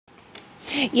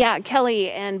Yeah, Kelly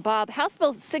and Bob, House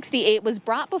Bill 68 was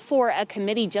brought before a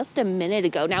committee just a minute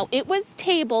ago. Now, it was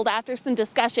tabled after some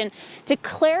discussion to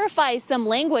clarify some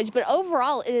language, but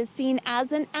overall it is seen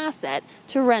as an asset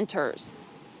to renters.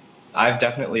 I've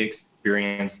definitely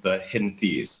experienced the hidden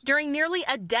fees. During nearly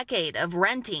a decade of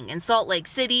renting in Salt Lake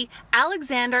City,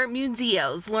 Alexander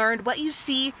Muzios learned what you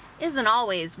see isn't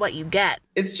always what you get.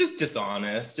 It's just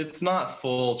dishonest. It's not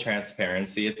full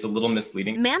transparency. It's a little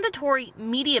misleading. Mandatory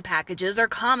media packages are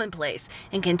commonplace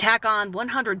and can tack on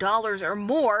 $100 or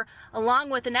more, along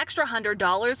with an extra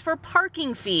 $100 for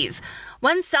parking fees.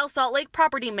 One South Salt Lake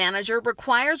property manager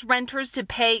requires renters to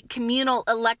pay communal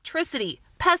electricity,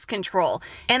 pest control,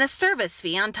 and a service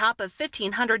fee on top of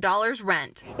 $1,500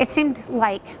 rent. It seemed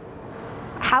like,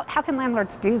 how can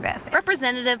landlords do this?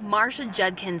 Representative Marsha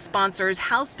Judkins sponsors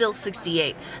House Bill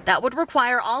 68 that would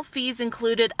require all fees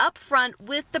included up front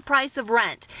with the price of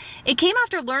rent. It came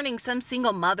after learning some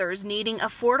single mothers needing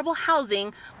affordable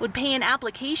housing would pay an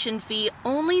application fee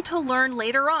only to learn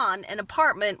later on an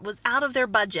apartment was out of their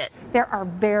budget. There are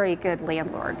very good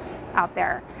landlords out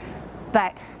there,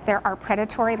 but there are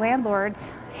predatory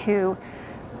landlords who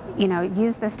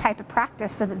use this type of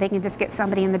practice so that they can just get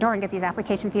somebody in the door and get these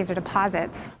application fees or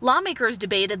deposits. Lawmakers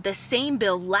debated the same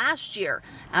bill last year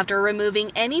after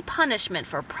removing any punishment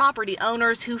for property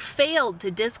owners who failed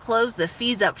to disclose the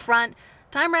fees up front.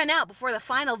 Time ran out before the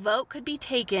final vote could be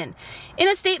taken. In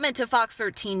a statement to Fox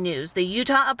 13 News, the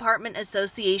Utah Apartment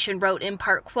Association wrote in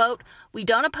part, quote, "We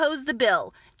don't oppose the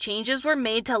bill. Changes were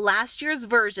made to last year's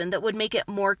version that would make it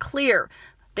more clear."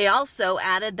 They also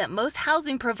added that most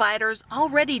housing providers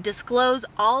already disclose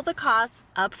all the costs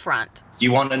up front.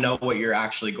 You want to know what you're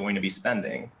actually going to be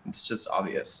spending. It's just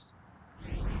obvious.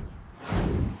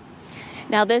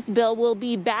 Now, this bill will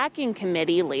be back in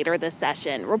committee later this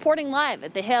session. Reporting live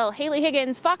at the Hill, Haley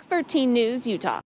Higgins, Fox 13 News, Utah.